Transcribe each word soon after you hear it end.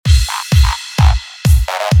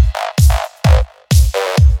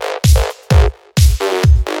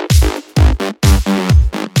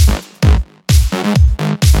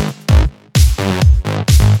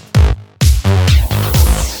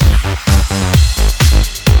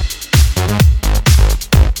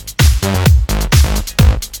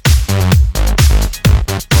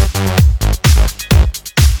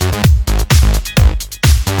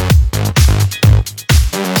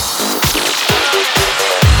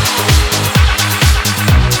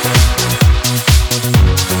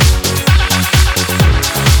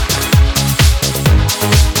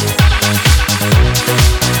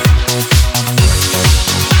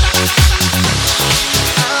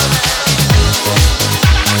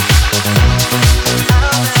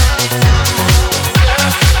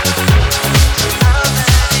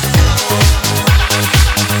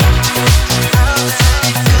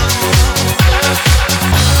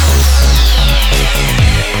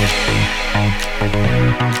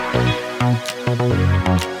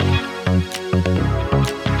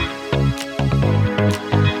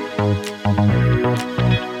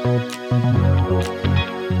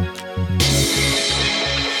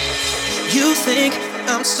think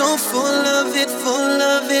I'm so full of it,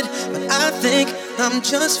 but I think I'm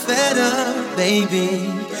just fed up, baby.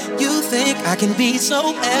 You think I can be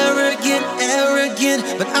so arrogant,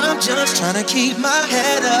 but I'm just trying to keep my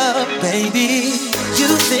head up, baby. You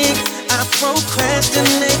think I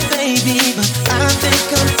procrastinate, baby, but I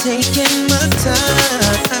think I'm taking my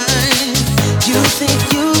time. You think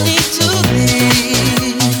you need to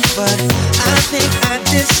leave, but I think I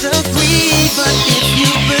disagree. But if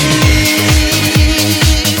you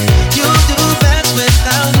believe you'll do best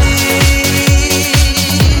without me,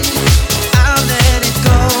 I'll let it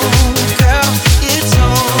go, girl, it's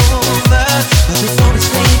over. But before we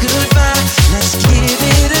say goodbye, let's give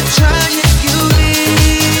it a try. If you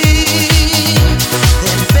leave,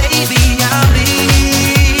 then baby I'll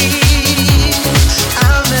leave.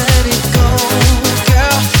 I'll let it go,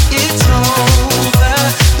 girl, it's over.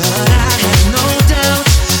 But I have no doubt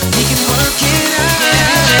we can work it out.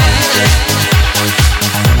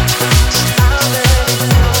 I'll let it go, girl. I'll let it go.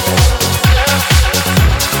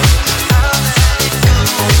 I'll let it go,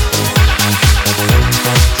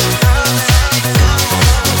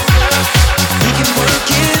 girl. We can work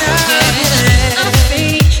it out. I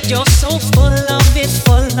think you're so full of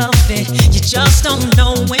it, you just don't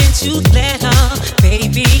know when to let up,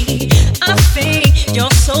 baby. I think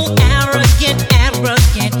you're so arrogant,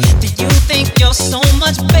 that you think you're so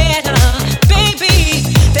much better, baby.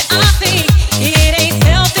 That I think it ain't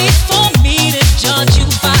healthy for me to judge you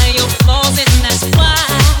by your flaws, and that's why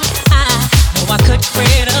I know I could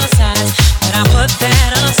criticize, but I put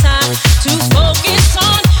that aside to focus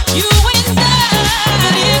on you and I.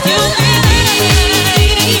 If you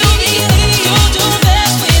believe you'll do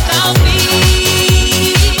best without me,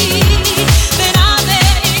 then I'll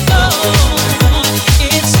let it go.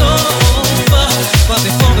 It's over. But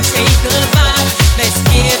before we say goodbye, let's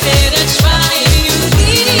give it a try. If you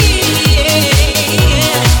leave,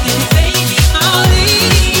 then baby I'll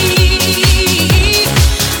leave.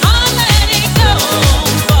 I'll let it go.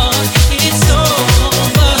 It's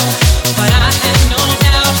over. But I have no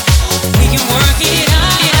doubt we can work it out.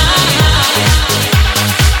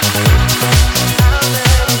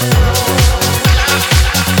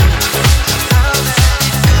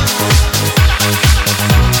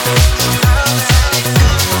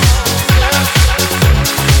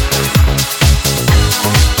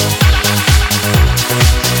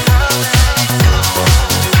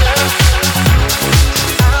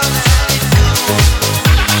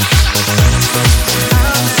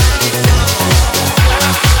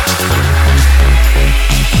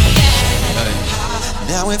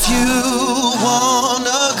 Now if you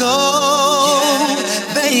wanna go,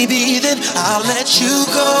 baby, then I'll let you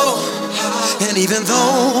go. And even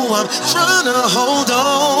though I'm trying to hold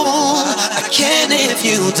on, I can't if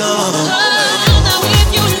you don't. Now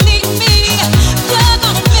if you leave me, you're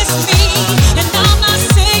gonna miss me, and I'm not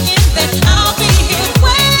saying that I'll be here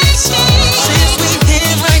waiting. Since we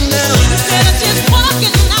here right now, Instead of just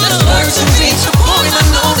walking out of words and reach a point, I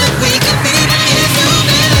know that we can be if you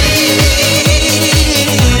believe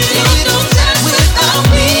you'll do best without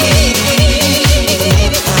me.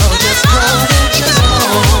 I'll just go and just go.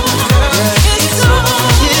 It's over.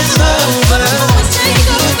 It's over. Say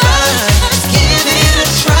goodbye. Let's give it a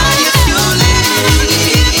try. If you leave,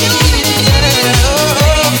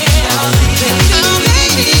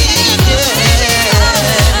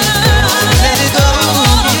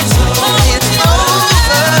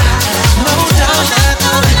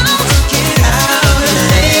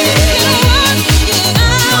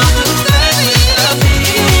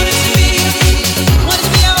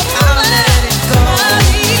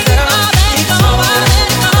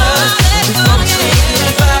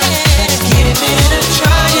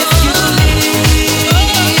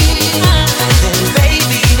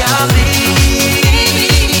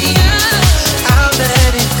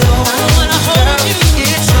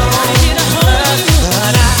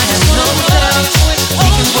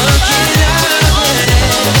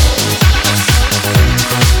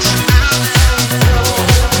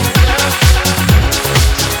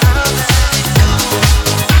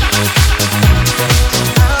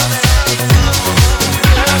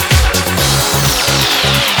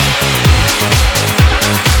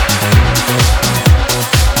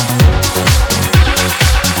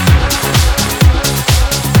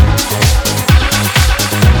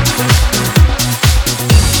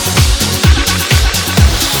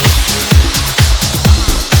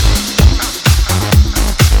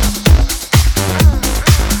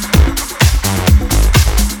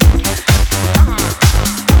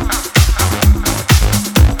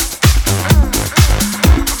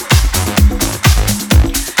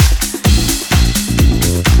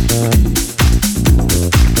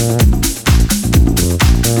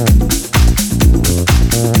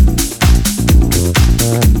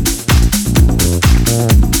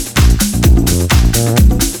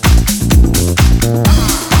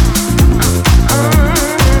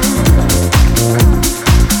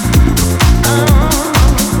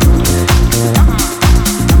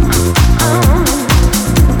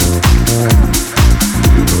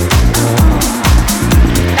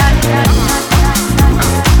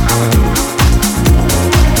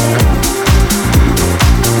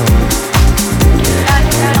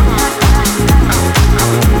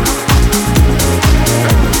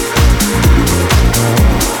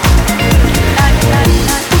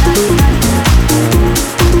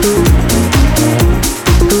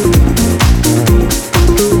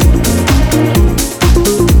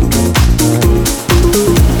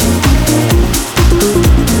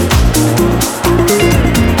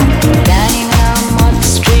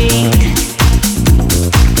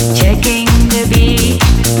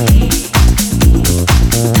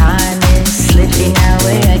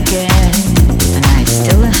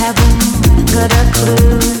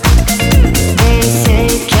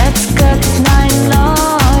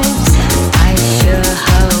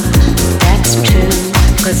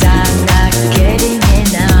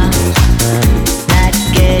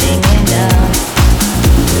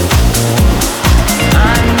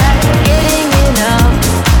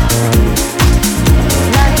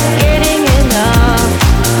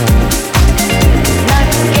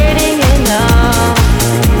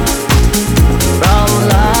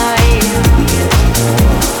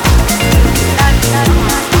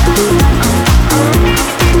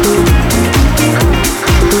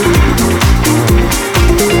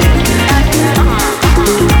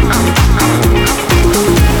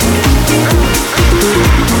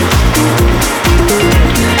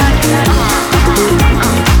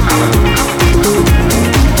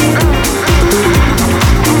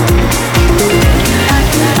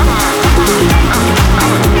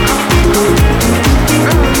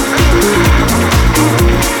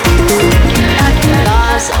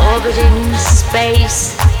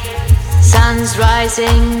 sun's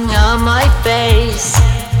rising on my face.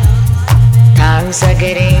 Clouds are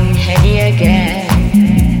getting heavy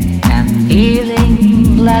again. I'm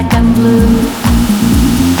feeling black and blue.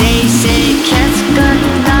 They say cats got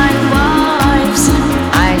 9 wives.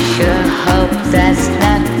 I sure hope that's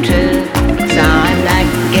not true. So I'm not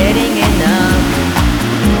getting enough.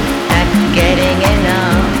 Not getting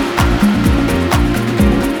enough.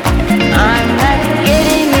 I'm not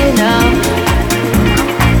getting enough.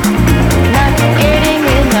 Not getting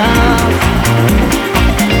enough.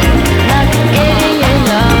 Not getting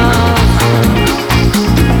enough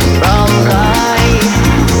from life.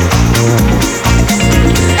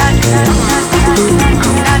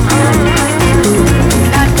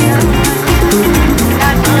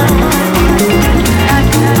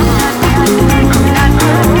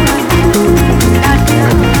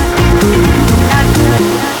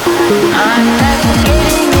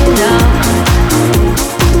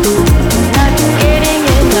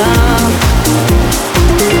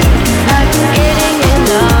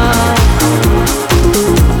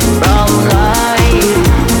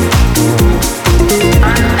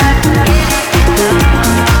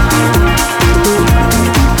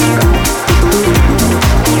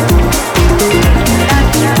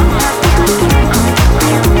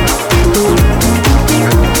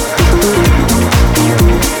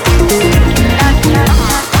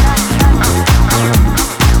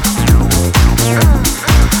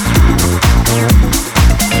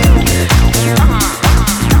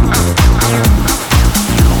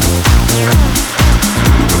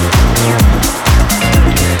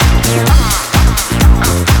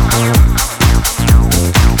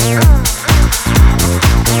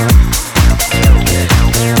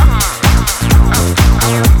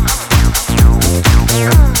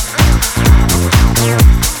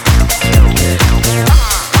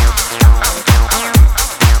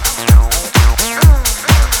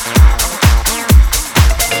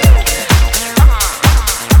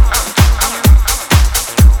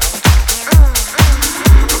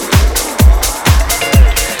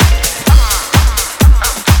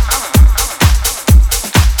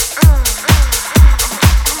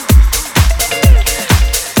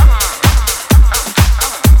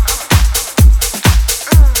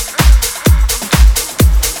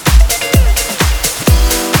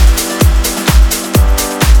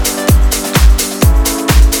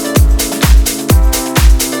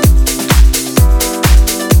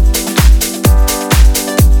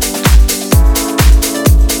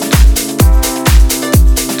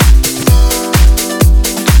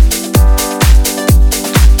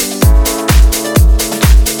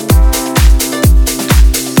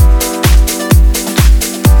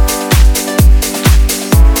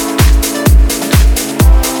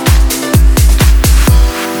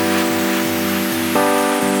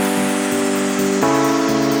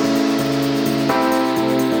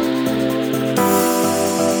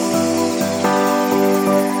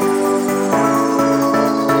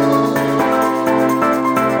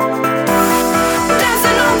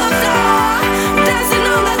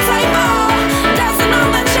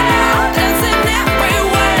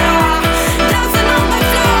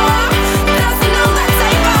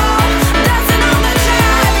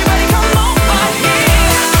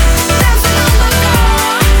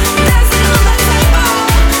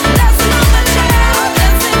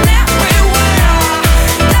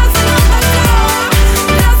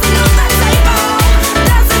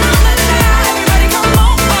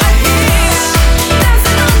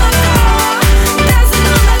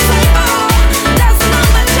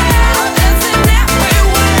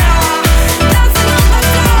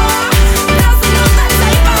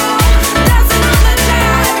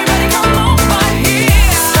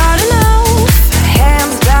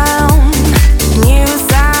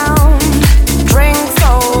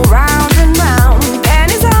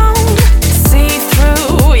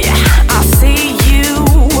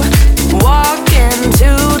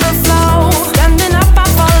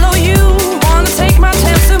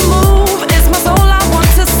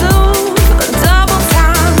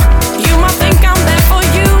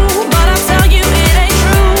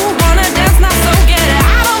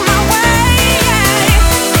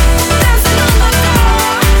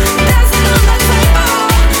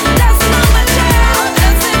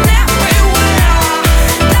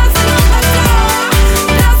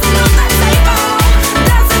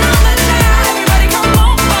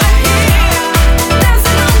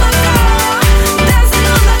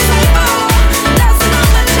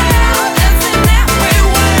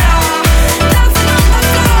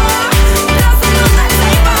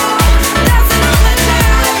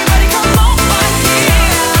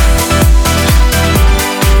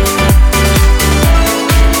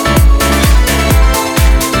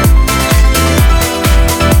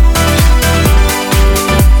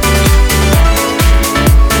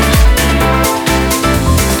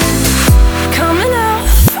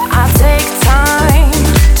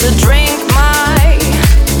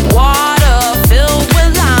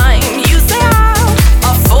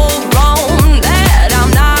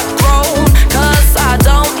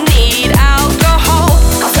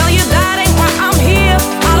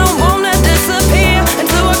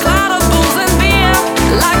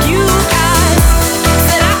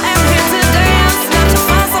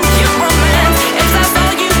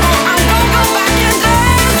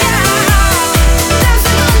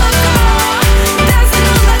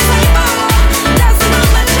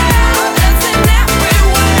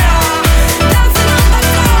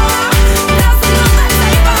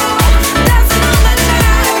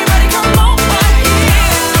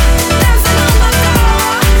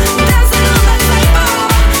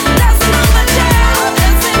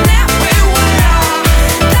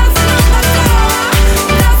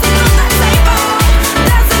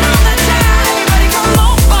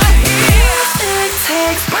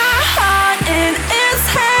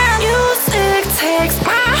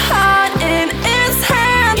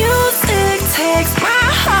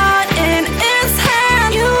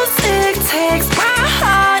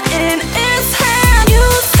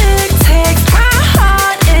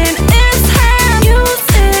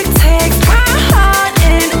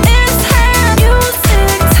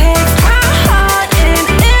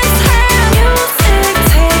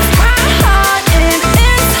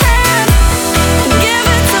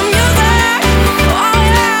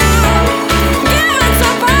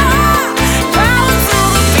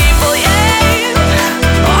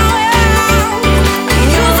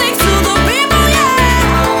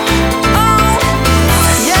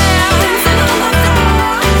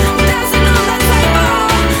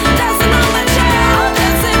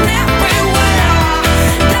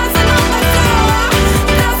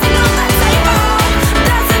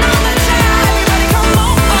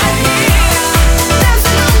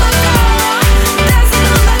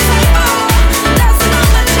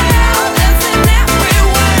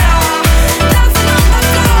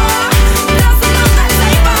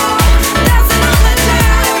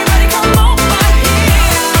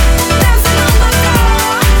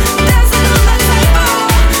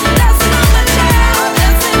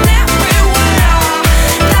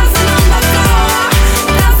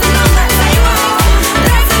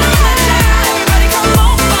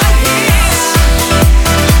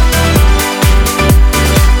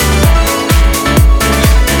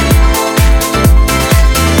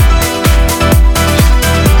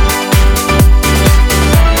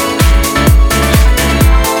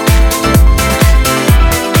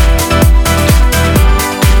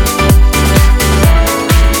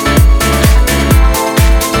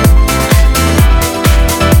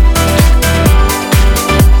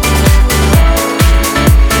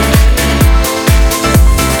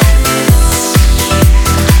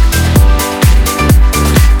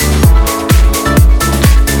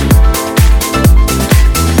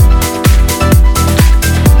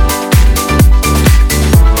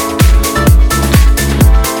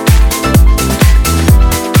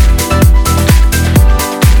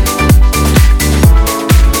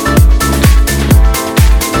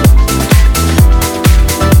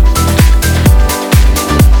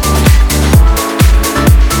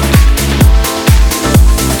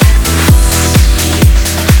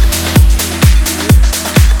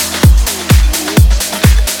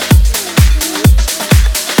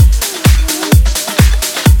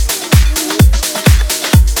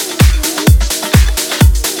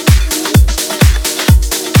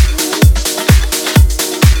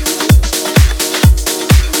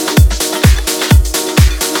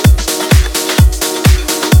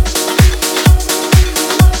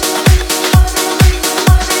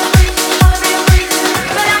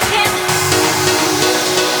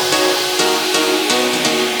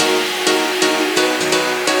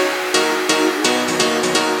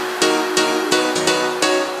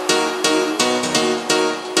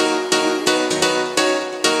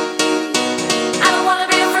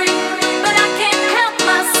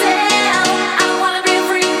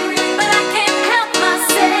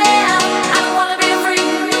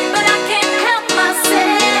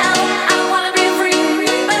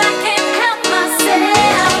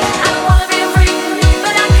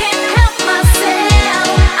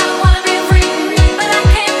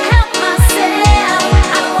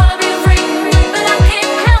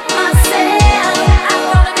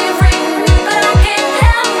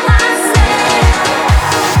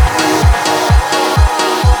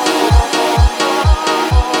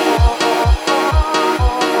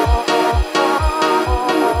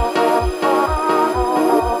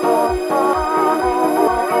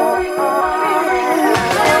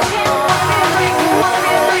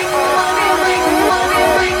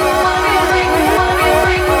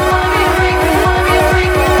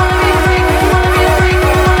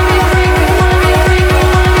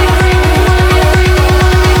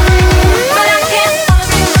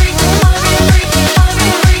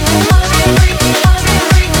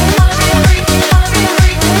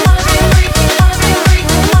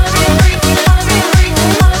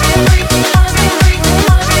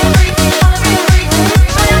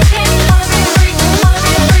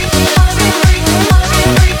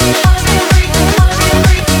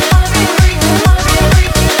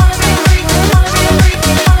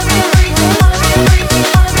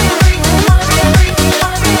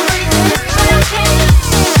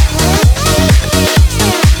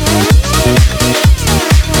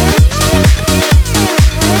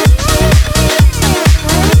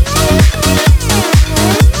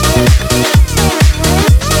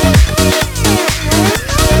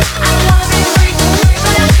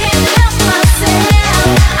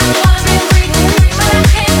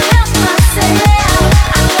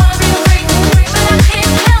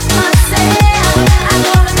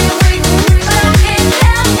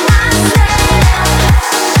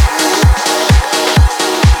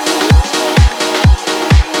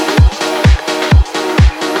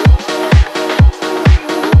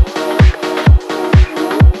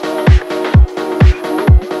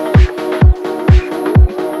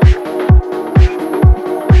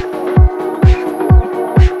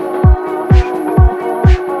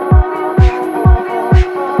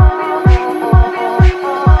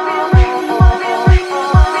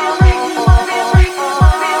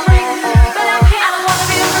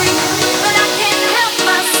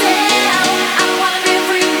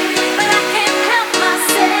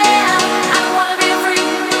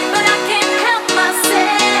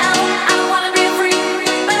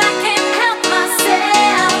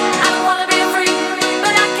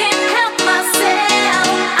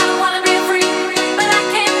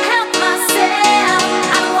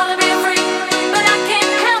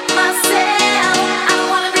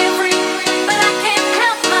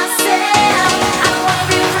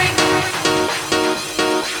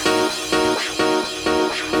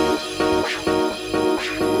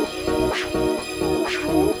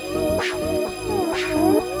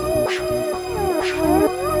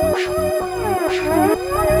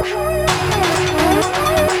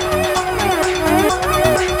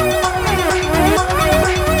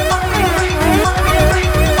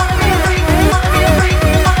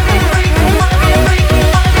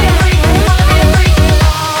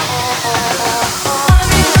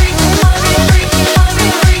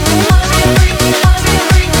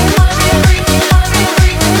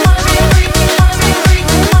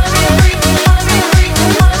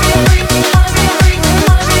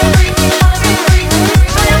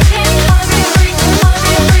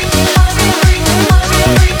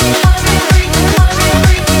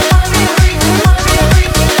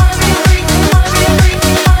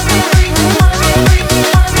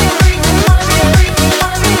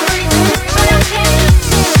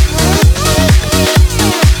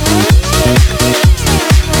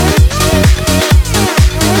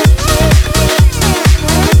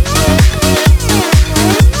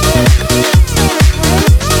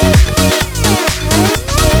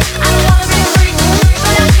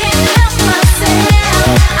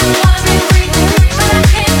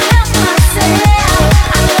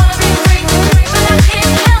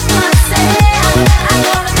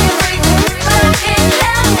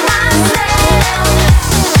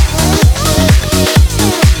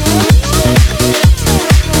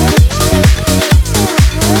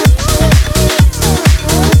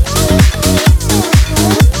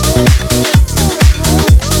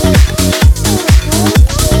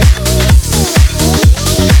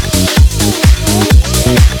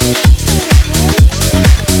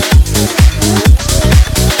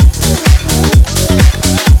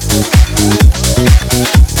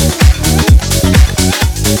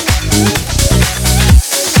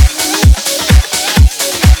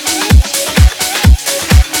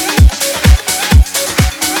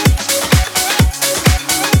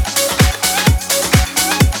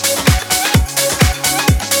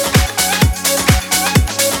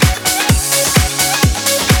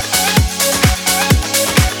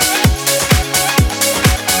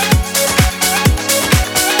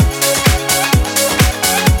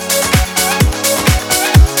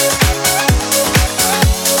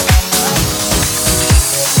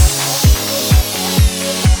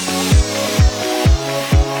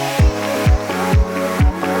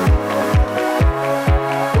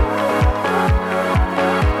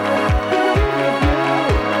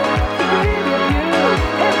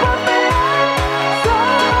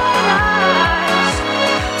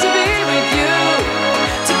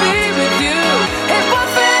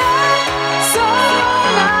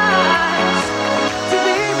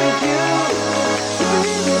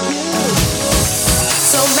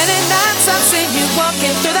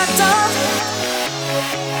 locked up.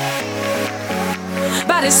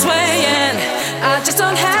 Body swaying, I just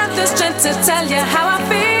don't have the strength to tell you how I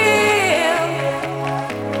feel.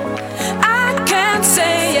 I can't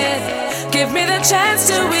say it. Give me the chance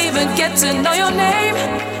to even get to know your name.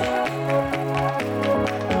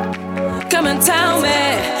 Come and tell me,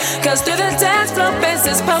 'cause through the dance floor bass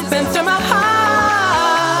is pumping through my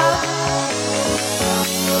heart.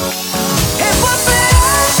 It would be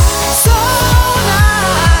so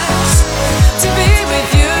nice to be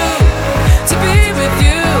with you, to be with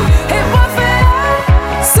you. It would be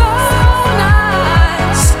so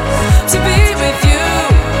nice to be with you,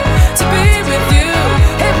 to be with you.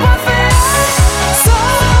 It would be so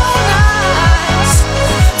nice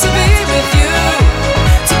to be with you,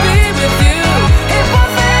 to be with you. It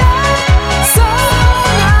would be so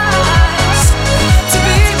nice to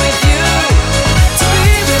be with you, to be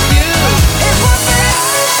with you. It would be.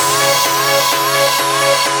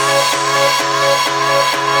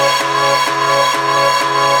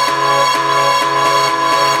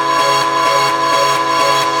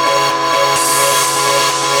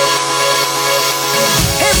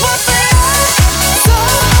 It would be so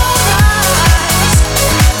nice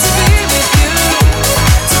to be with you,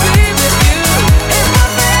 to be with you. It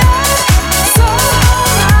would be so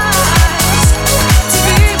nice to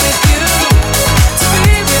be with you, to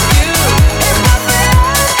be with you. It would be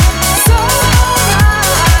so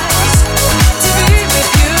nice to be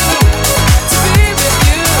with you, to be with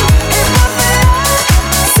you. It would be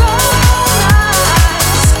so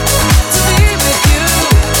nice to be with you,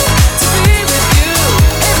 to be with you.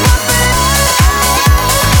 It would be.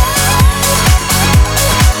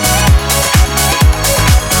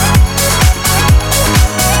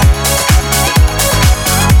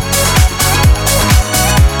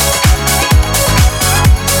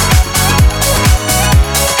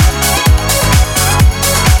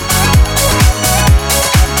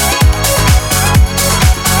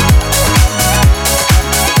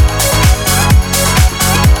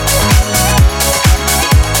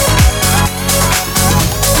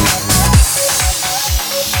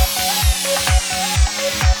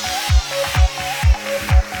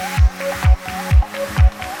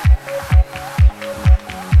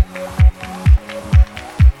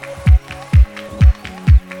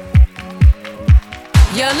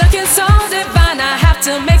 You're looking so divine, I have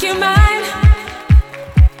to make you mine.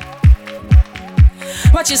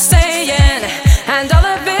 What you're saying, and all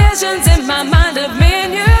the visions in my mind of me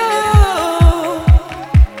and you.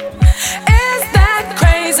 Is that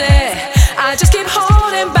crazy? I just keep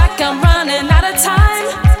holding back, I'm running out of time.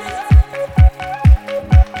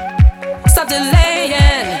 Stop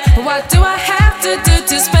delaying, what do I have to do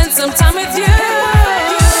to spend some time with you?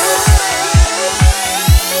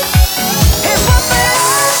 It would be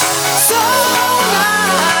so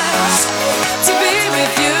nice to be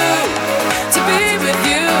with you, to be with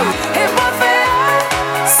you. It would be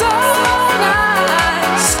so nice.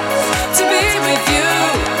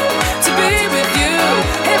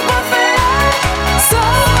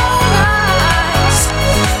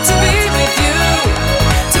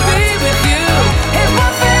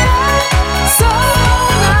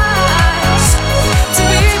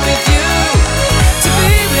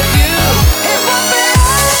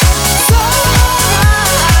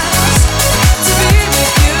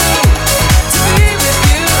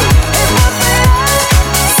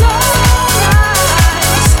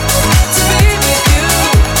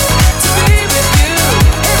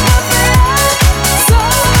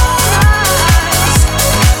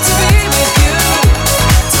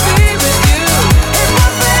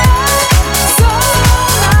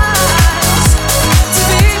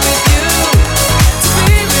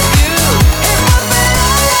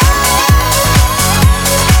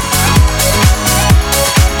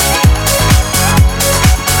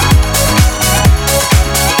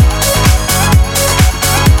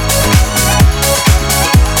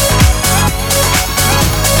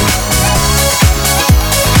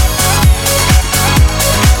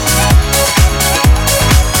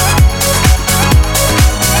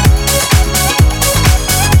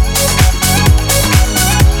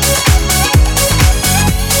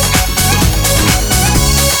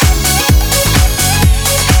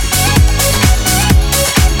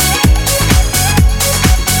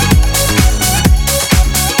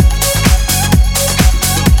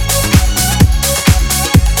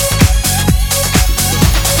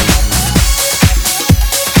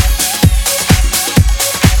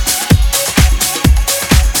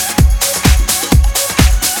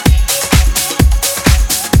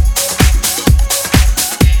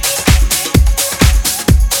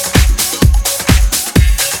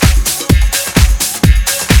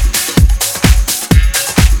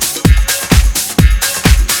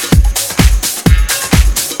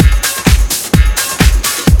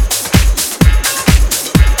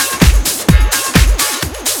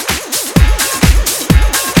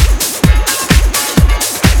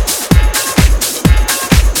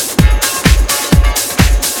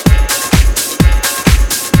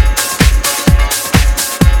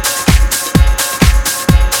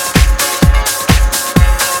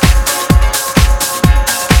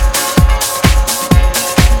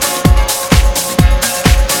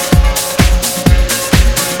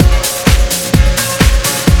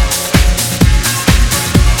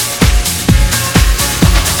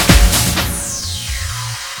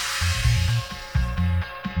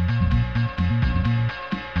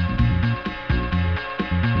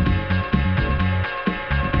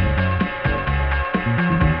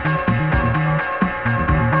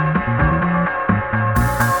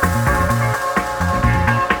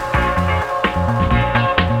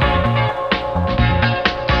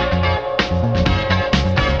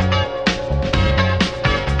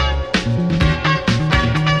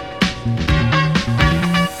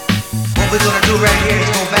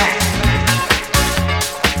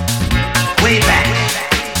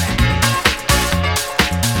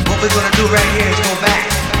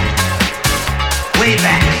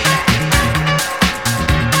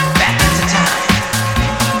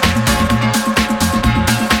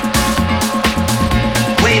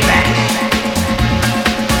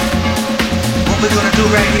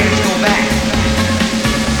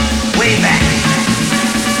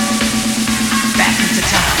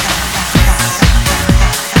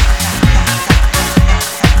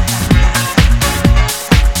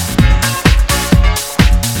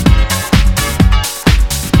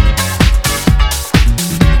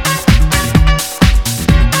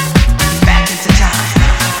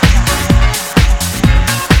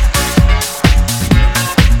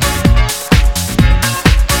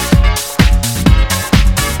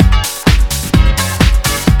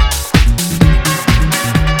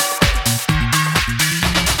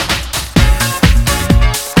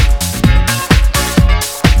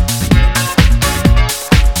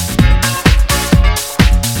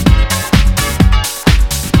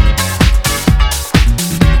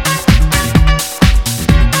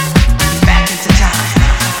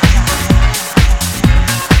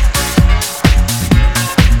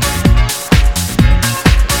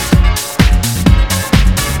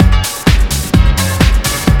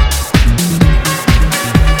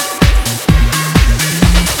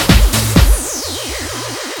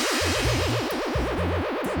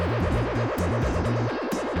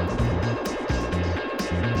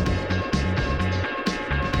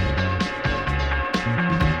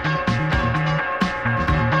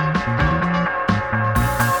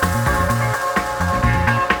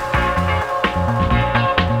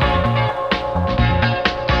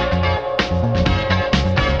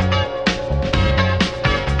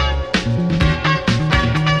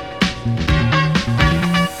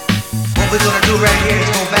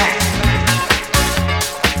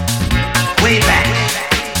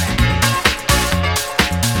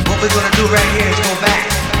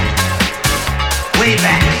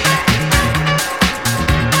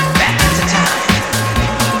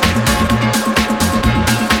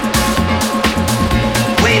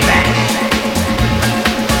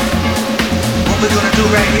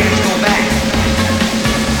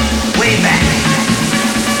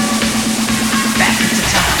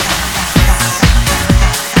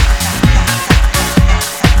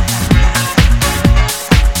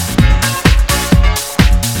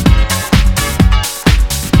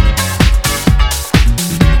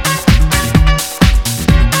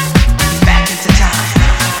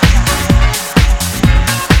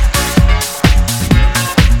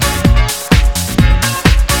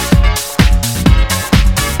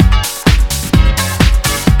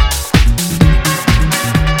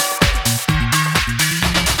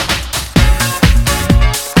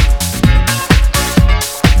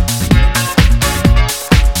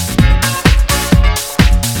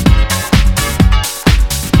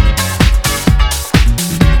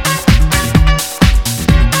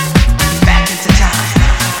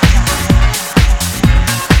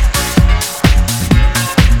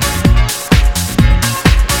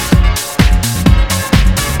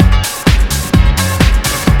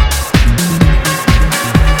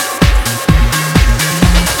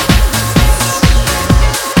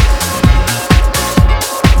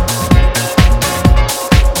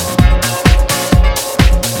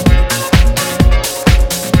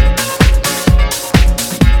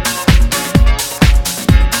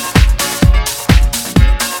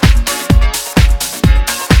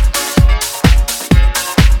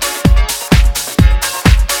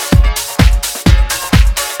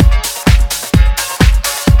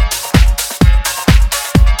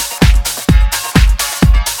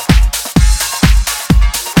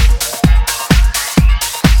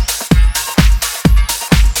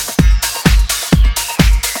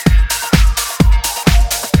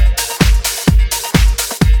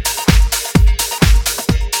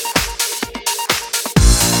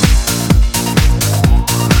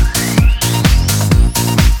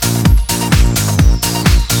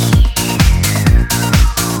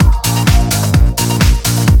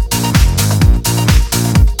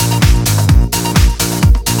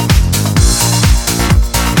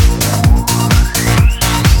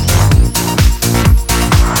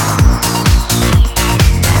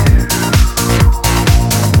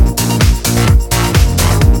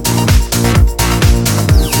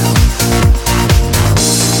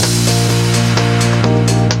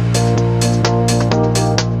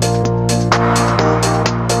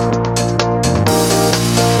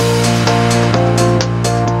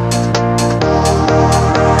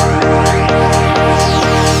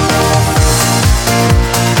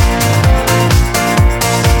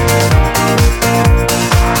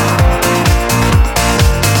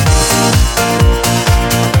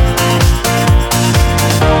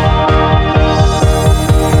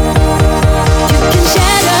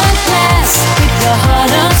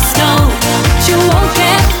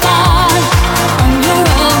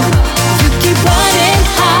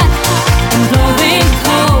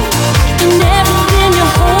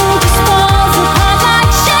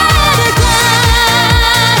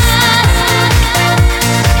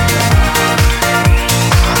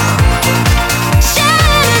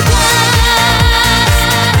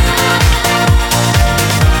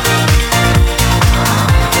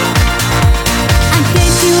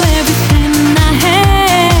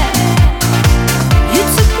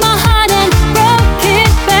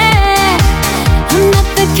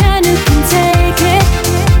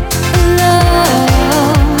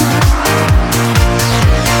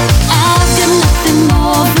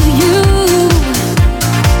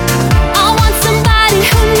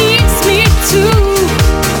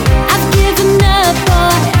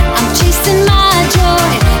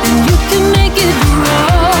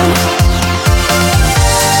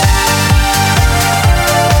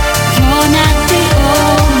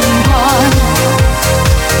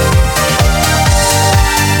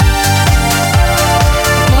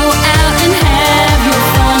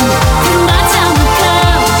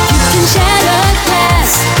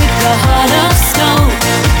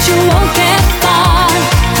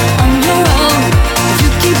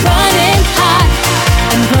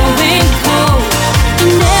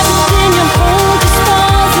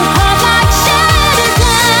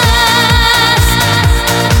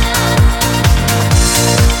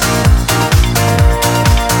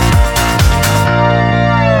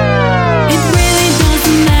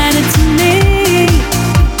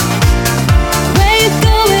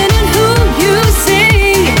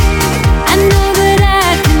 I know that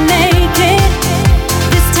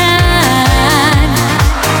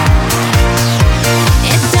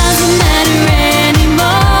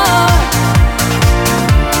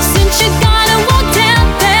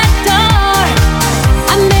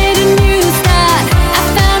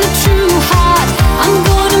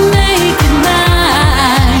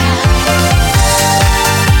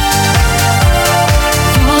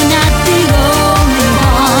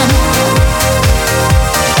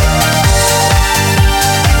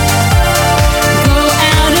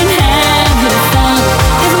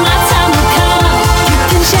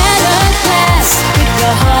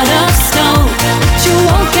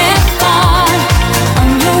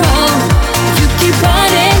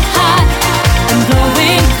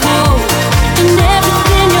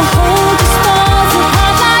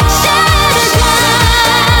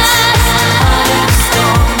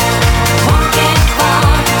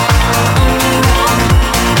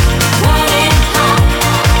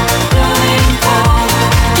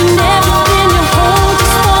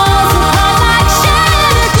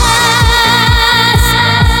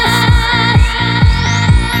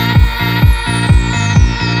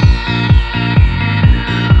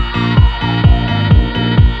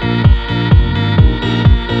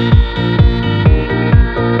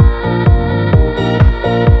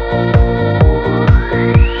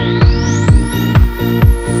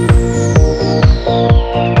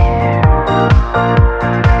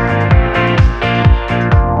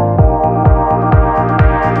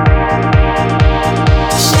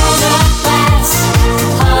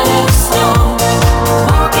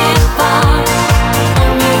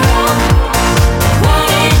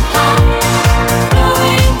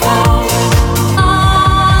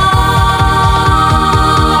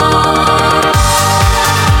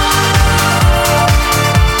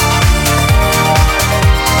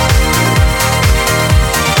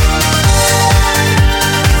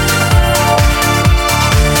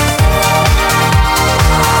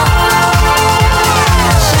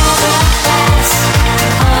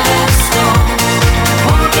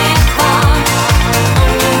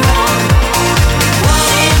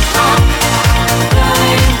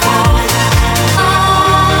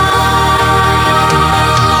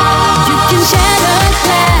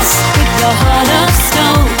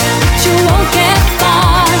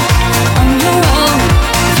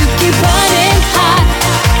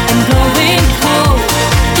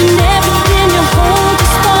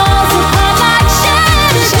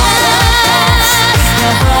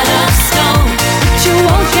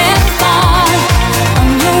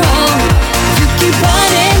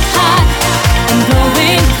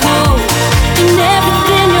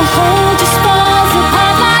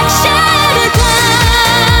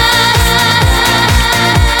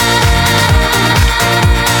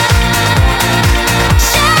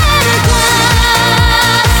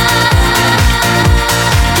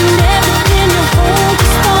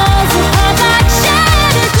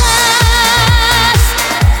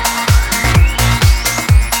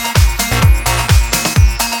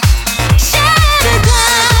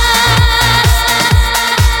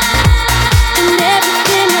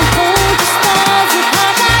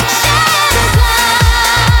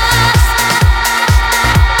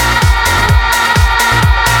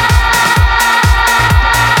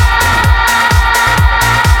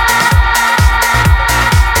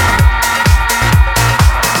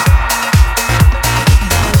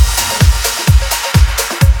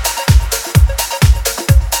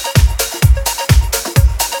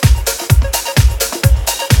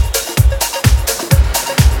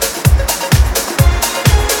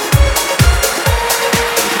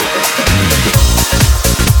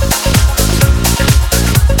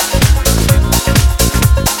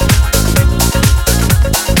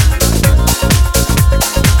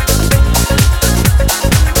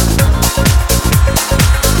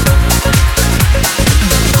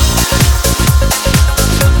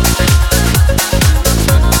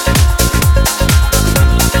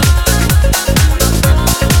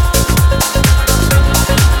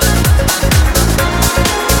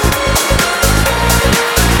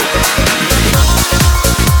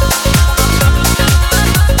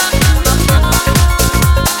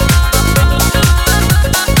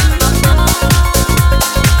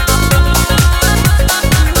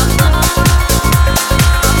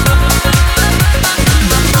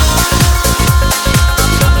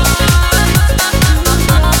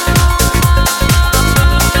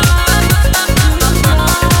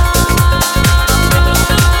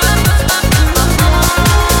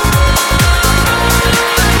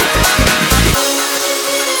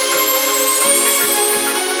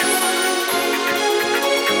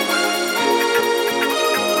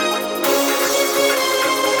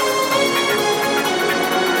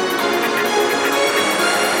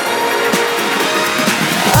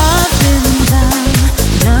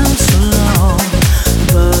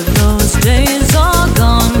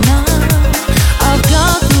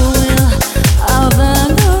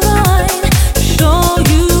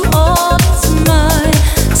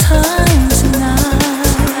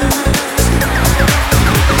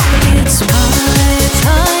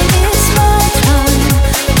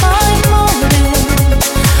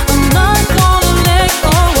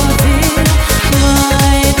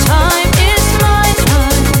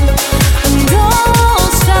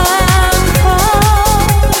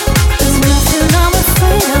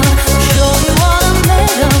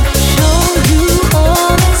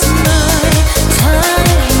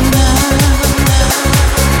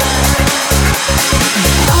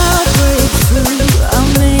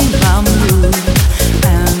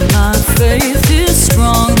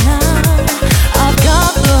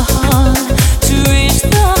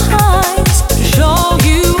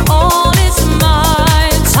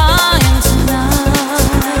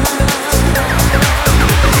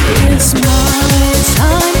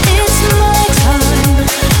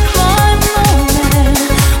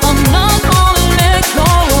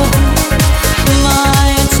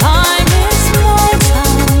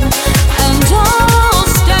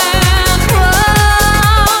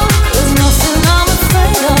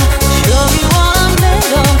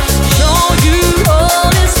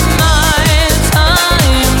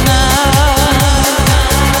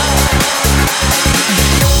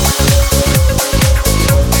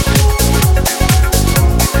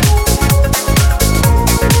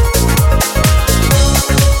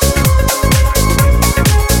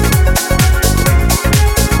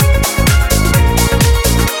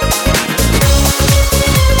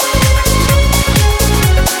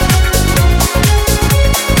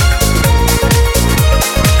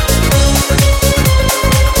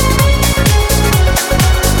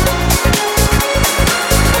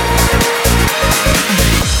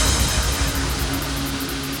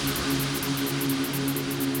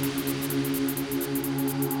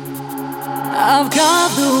I've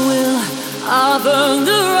got the will, I've earned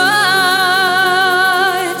the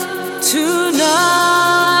right tonight,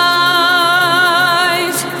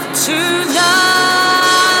 tonight.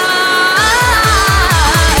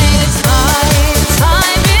 It's my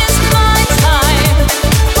time, it's my time,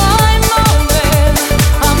 my moment.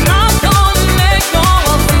 I'm not gonna let go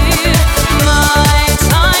of it. My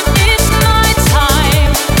time, it's my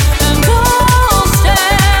time, and I'll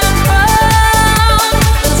stand proud.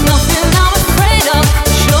 There's nothing I'm afraid of.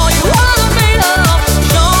 Show you what I'm made of.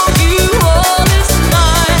 Show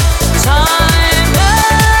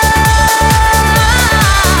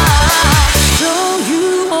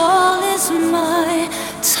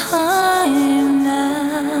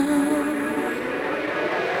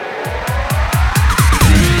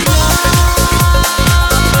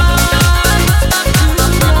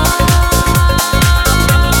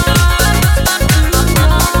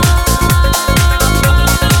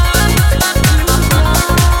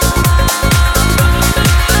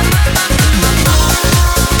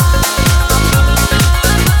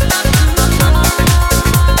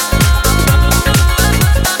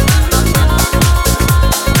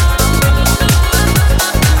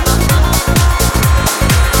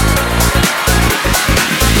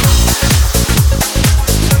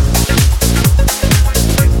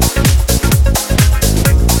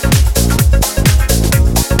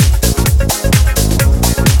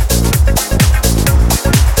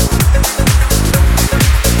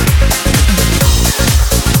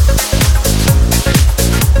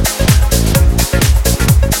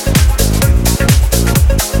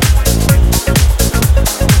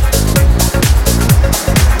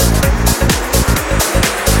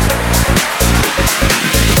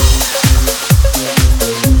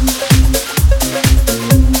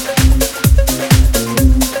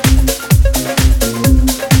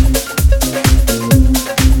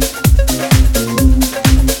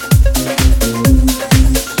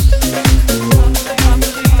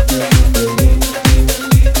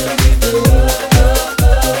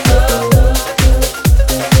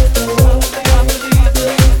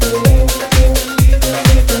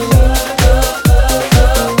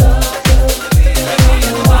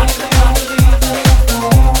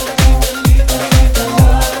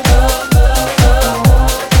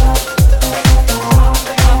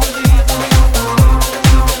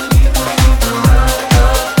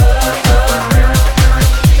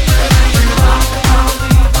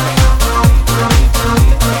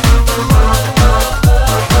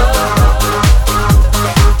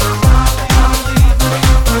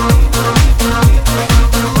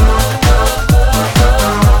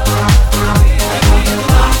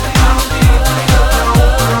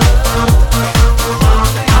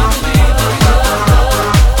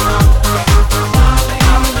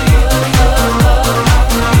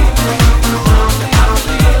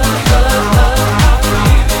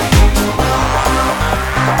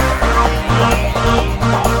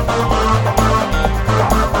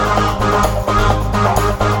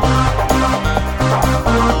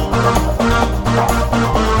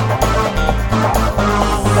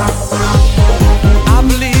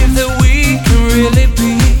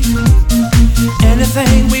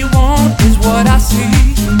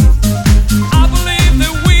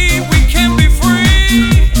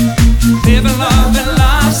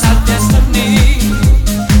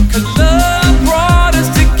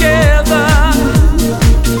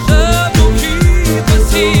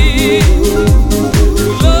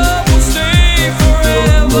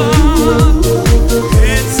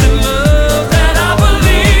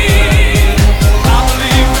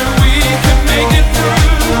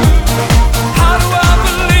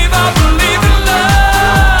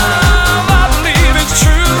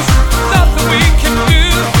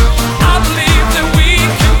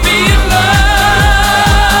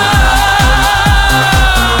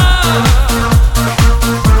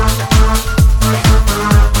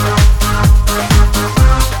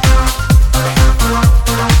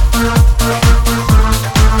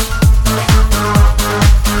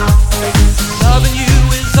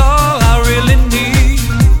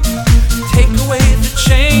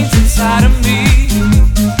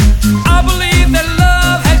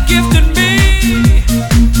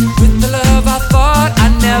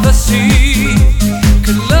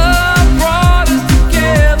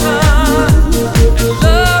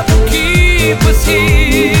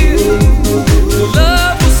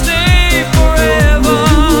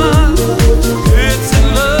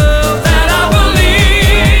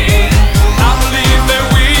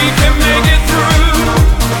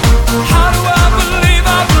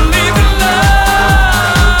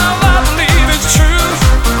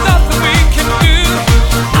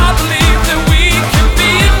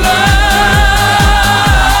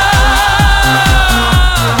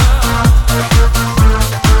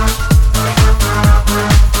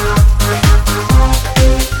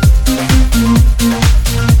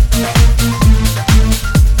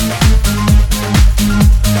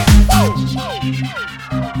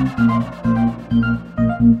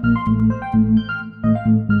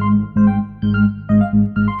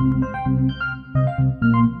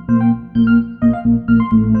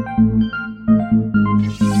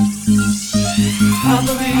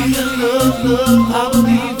believe in love, love, I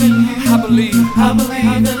believe in you. I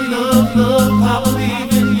believe in love, love, I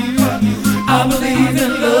believe in you. I believe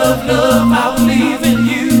in love, love, I believe in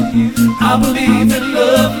you. I believe in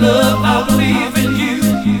love, love, I believe in you.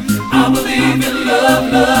 I believe in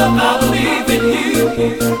love, love, I believe in you.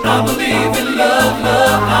 I believe in love,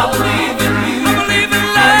 love, I believe in you. I believe in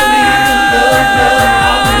love, love,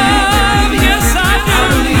 I believe in you. Yes, I do. I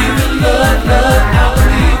believe in love, love, I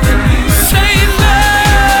believe in you. Say love.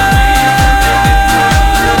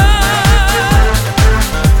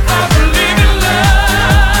 I believe in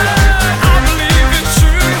love. I believe in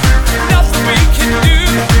truth. Nothing we can do.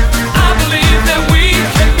 I believe that we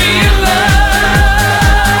can be in love.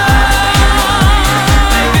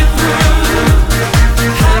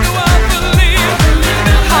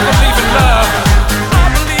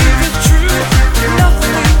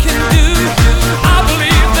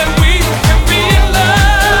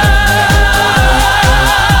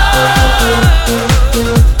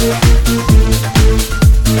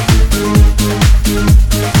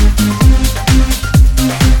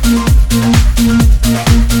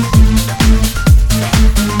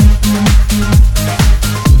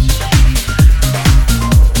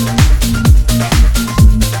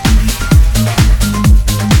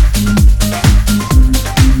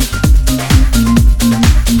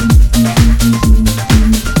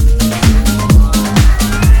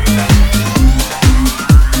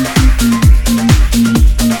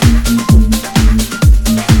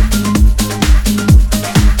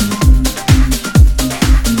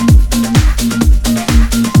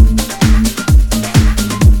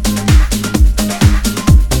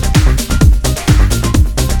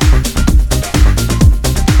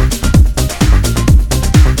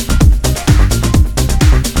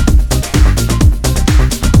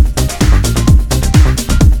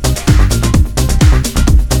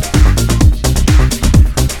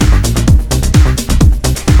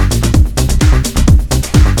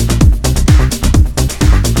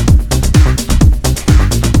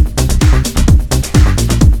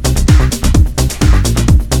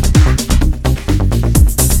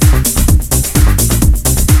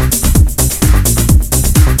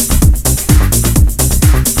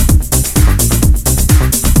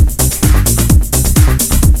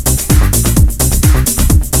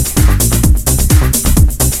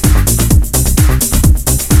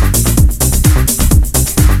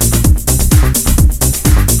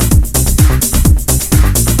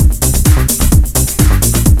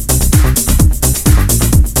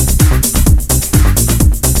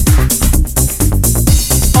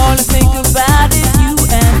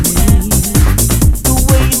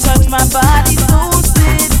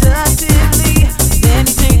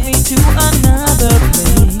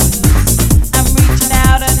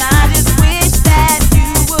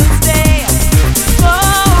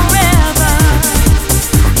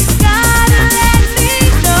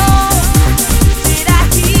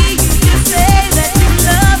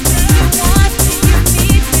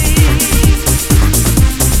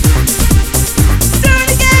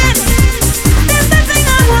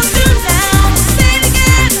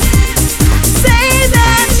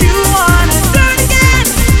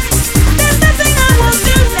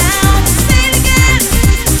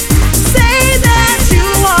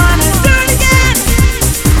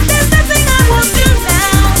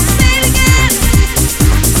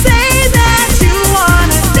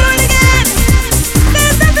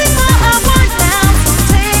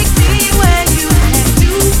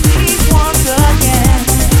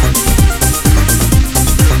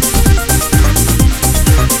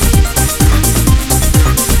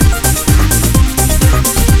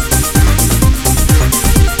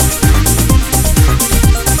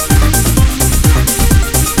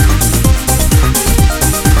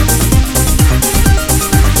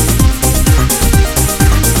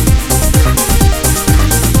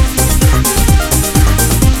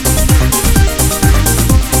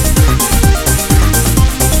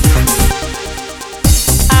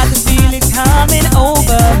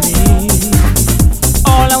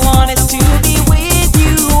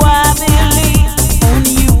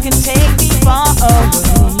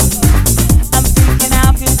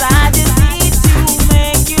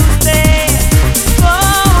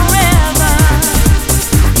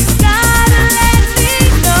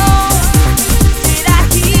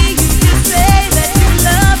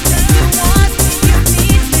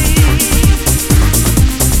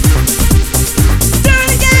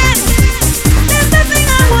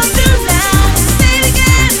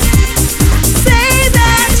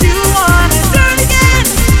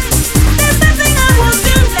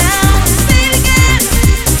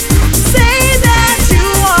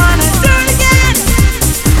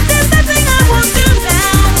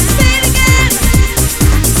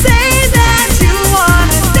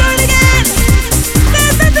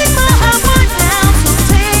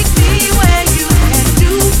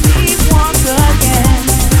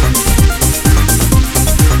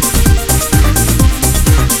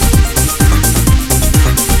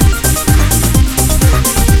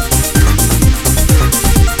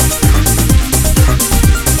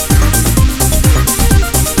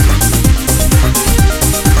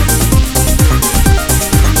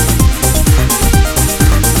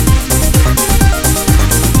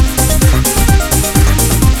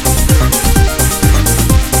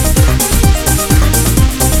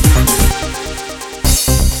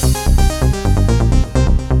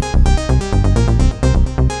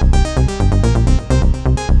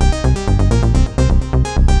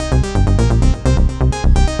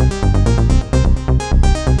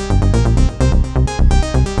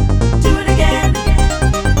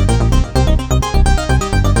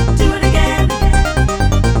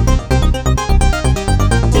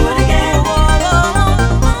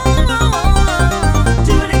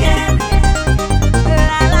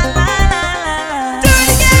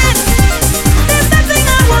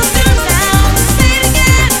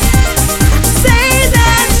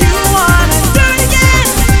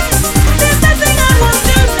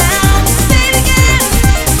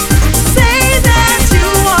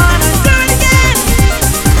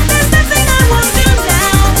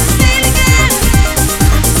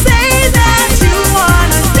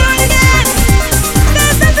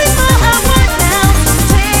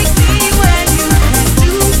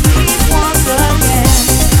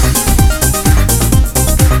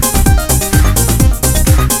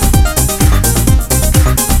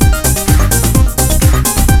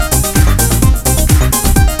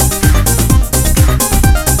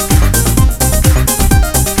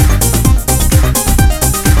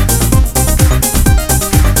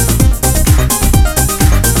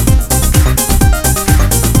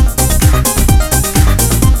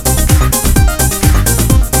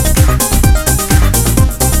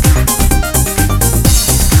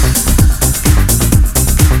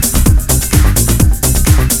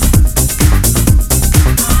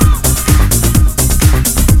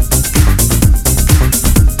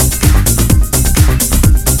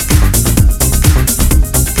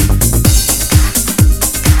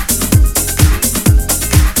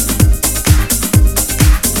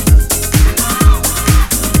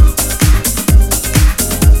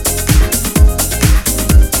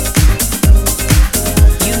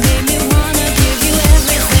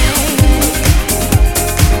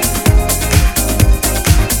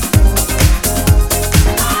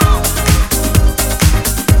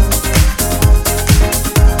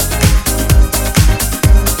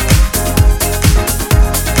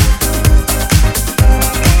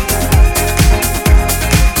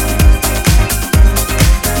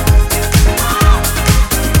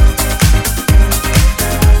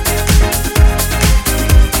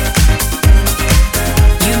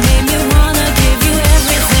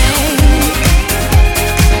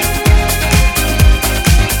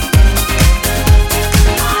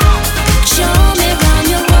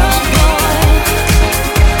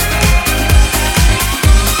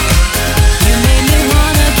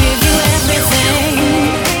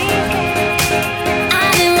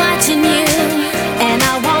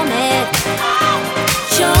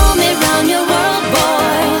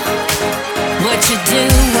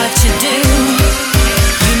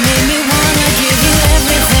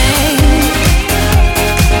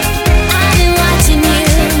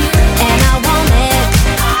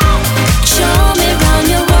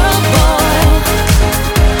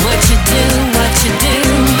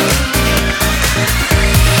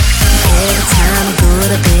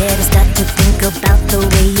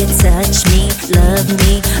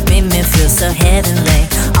 feel heavenly.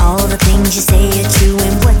 All the things you say are true,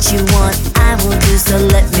 and what you want I will do. So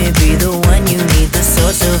let me be the one you need, the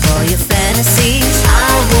source of all your fantasies.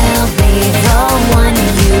 I will be the one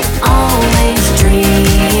you always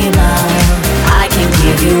dream of. I can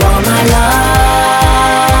give you all my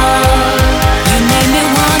love. You made me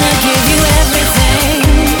wanna give you everything.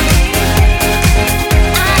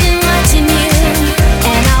 I've been watching you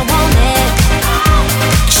and I want it.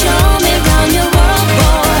 Show me round your world,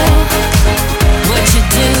 boy. What you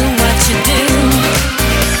do, what you do.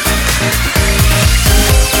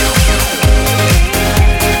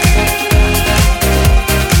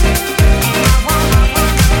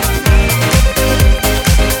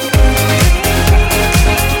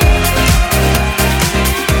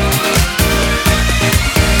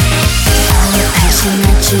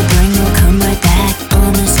 You bring will come right back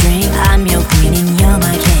on the string. I'm your queen and you're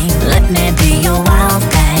my king. Let me be your wild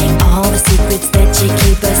thing. All the secrets that you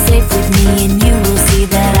keep are safe with me, and you will see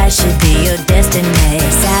that I should be your destiny.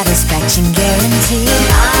 Satisfaction guaranteed.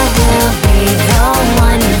 I will be the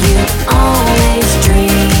one you always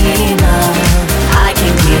dream of. I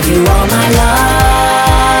can give you all my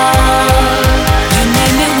love. You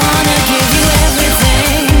made me wanna give you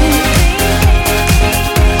everything.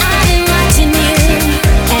 I've been watching you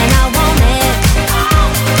and I want it.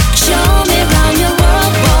 Show me round your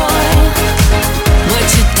world, boy. What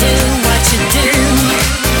you do, what you do.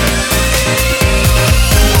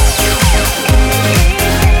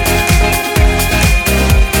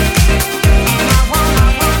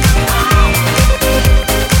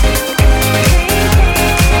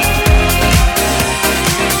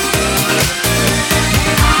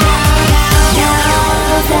 Now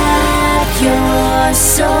that you're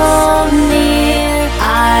so near,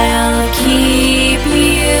 I'll keep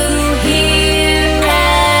you here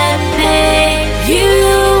and make you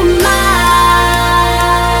mine.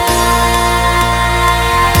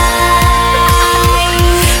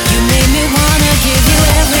 You made me wanna give you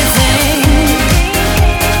everything.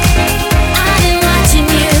 I've been watching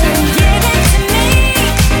you. Give it to me.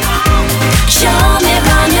 Show me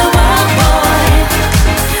round your world, boy.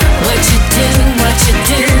 What you do, what you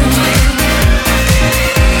do.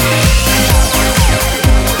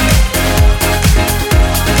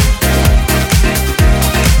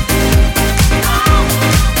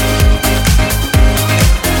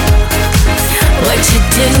 What you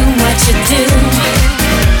do, what you do.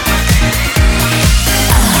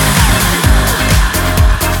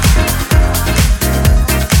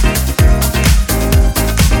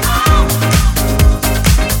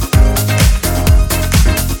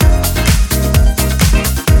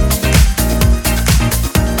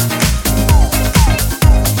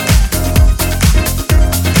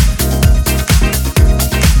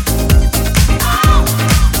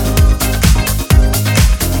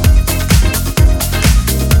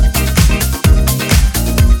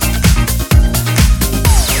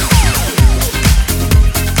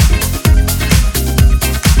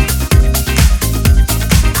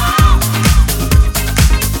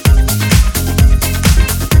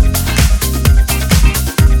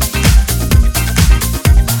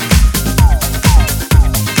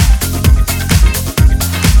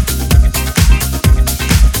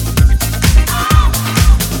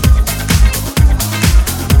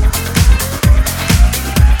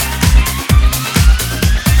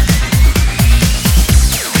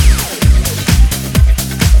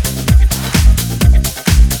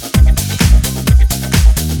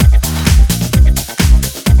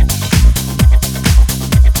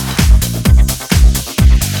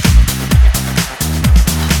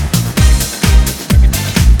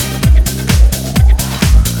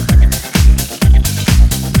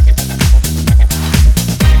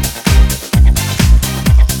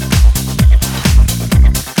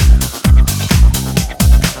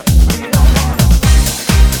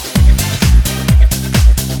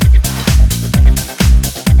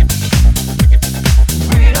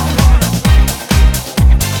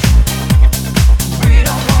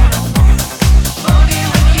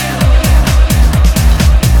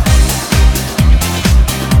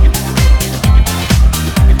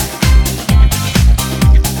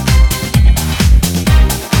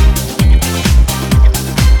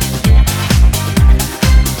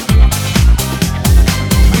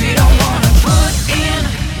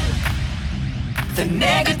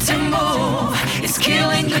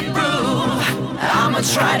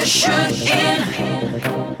 try to shoot in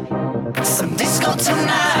some disco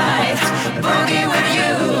tonight, boogie with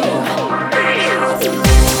you.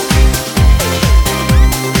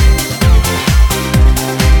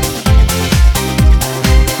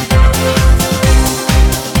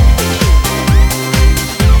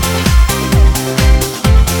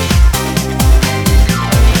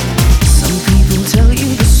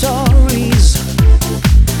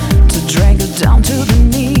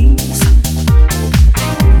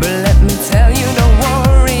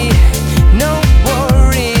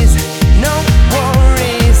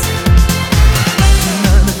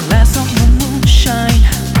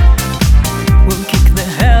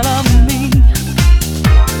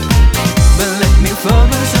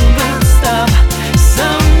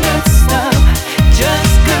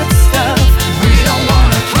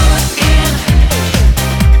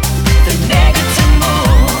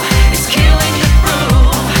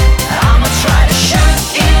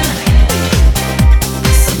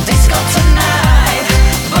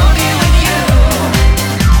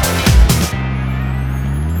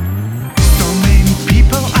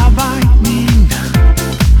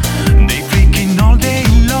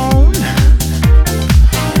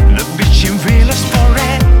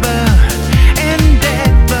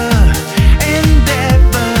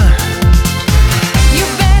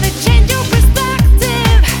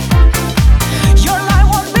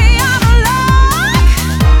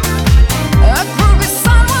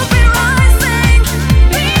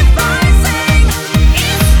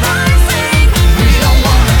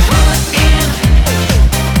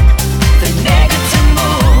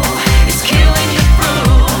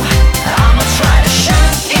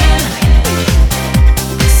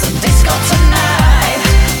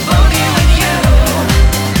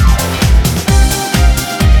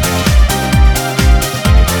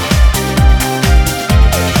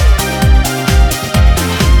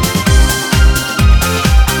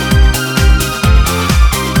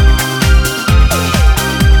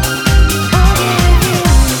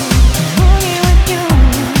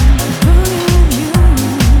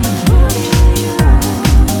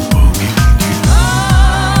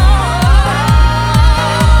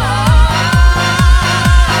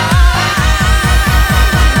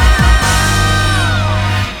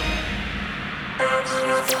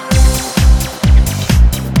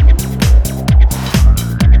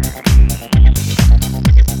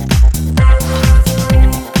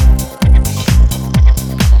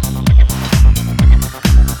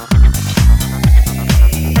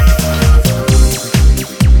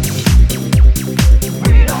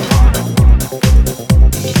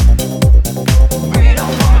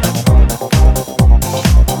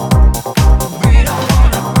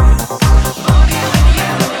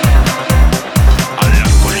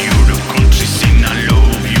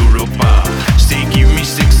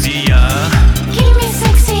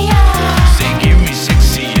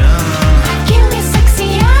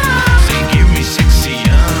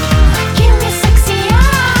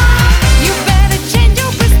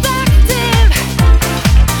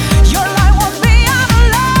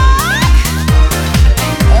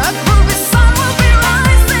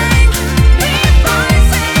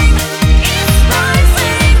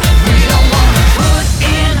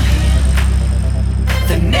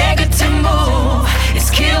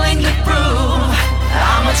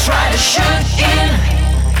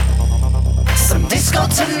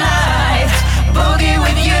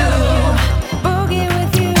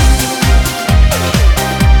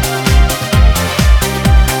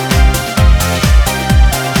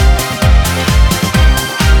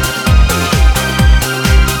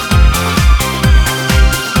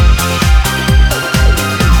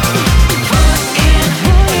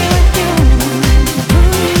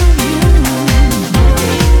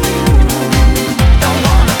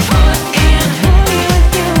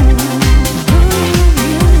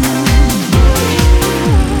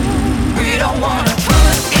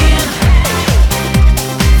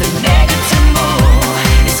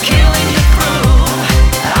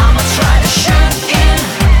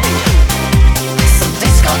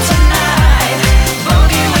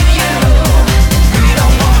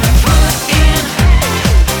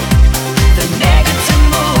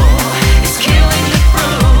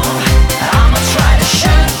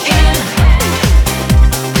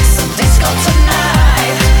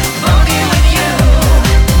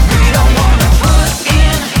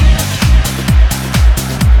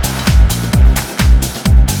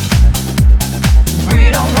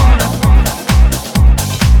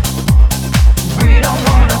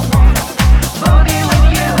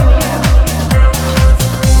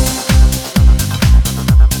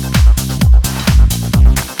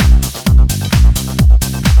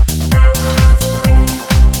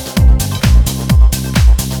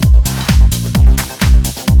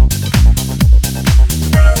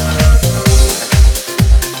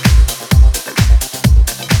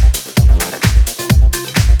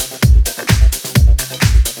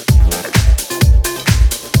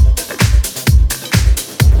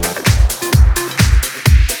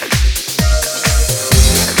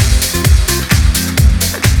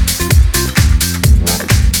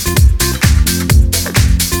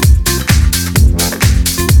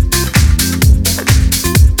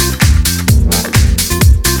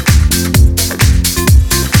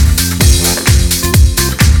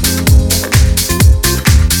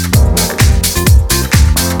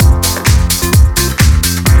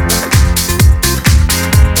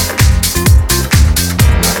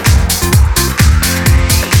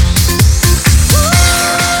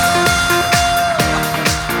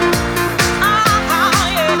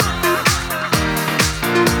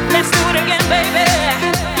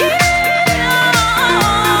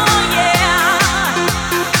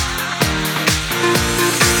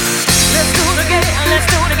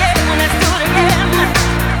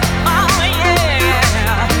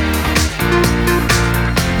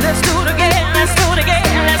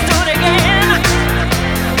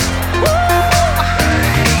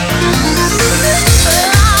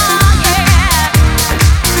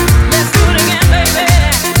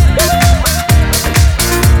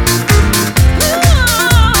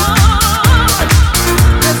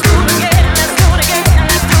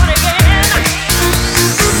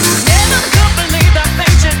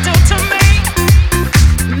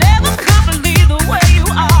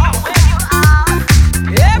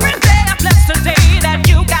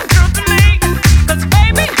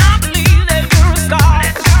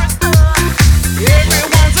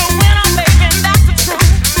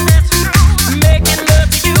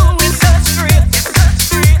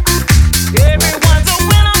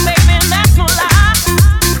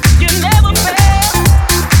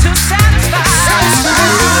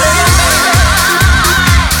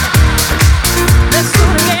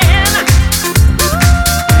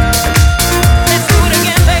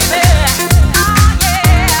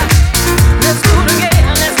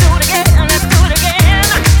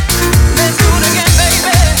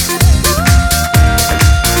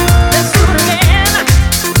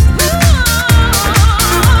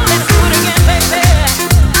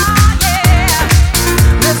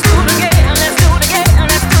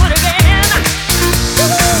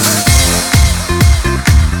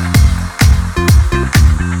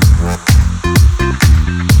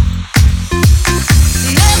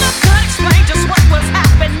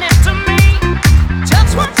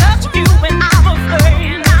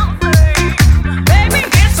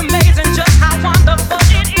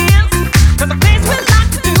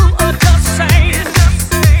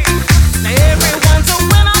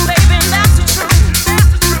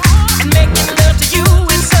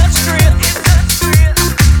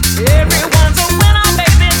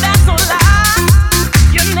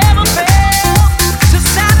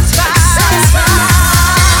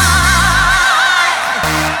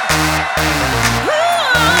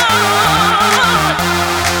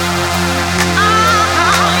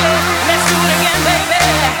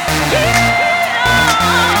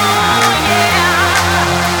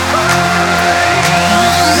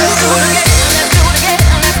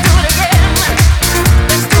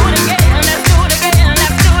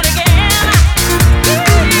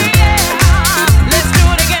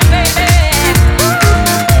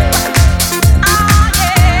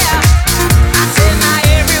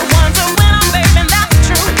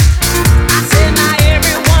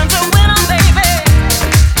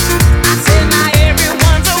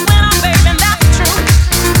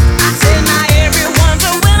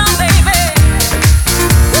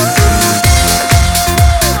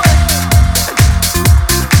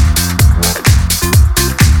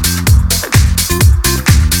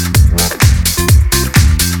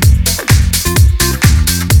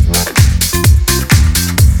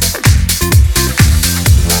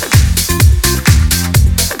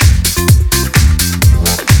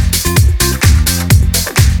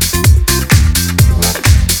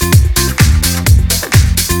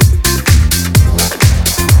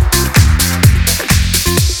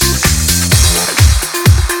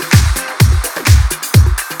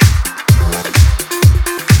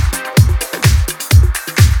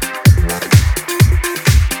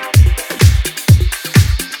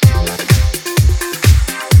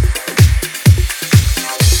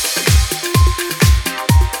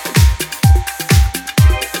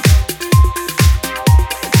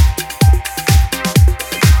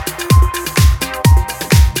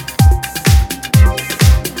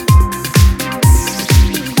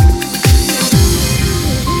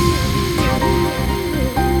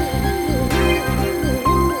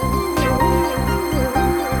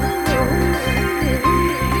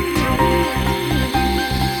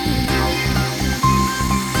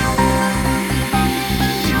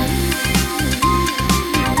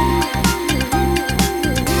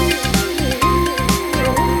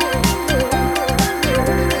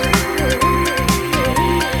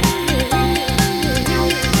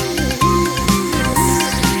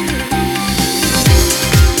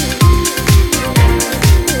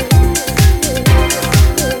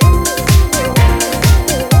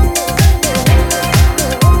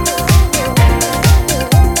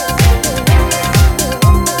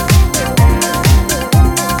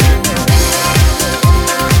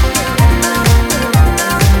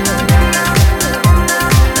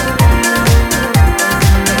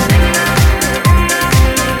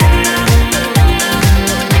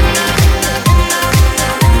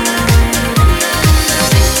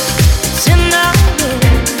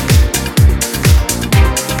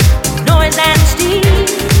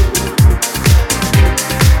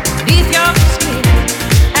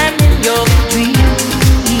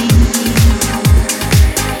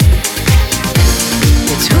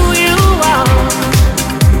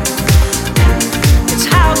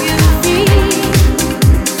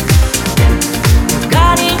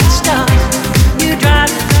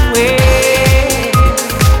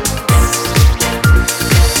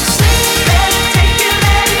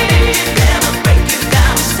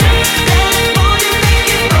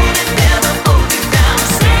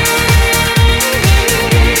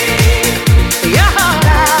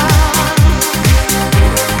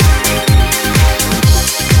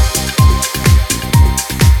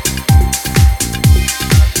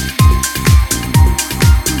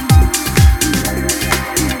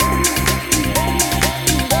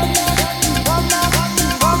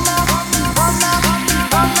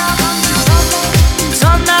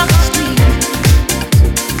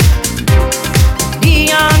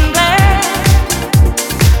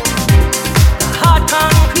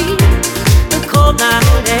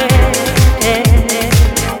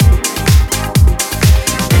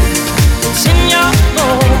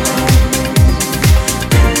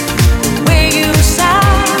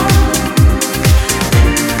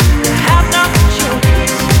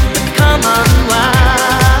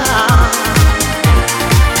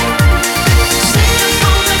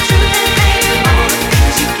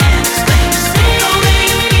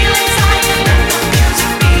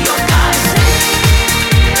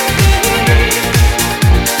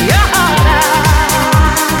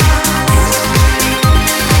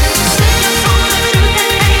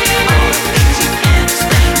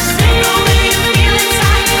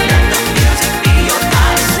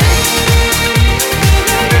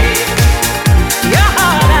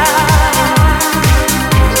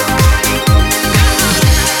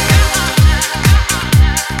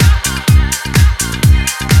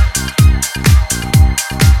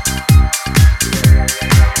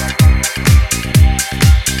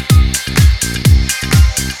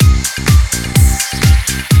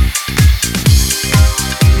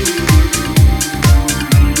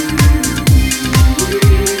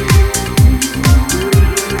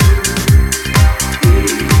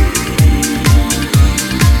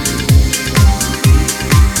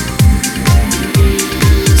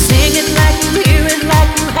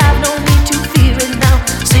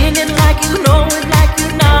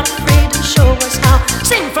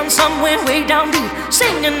 down deep.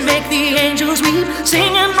 Sing and make the angels weep.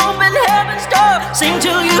 Sing and open heaven's door. Sing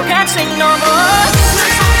till you can't sing no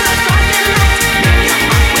more.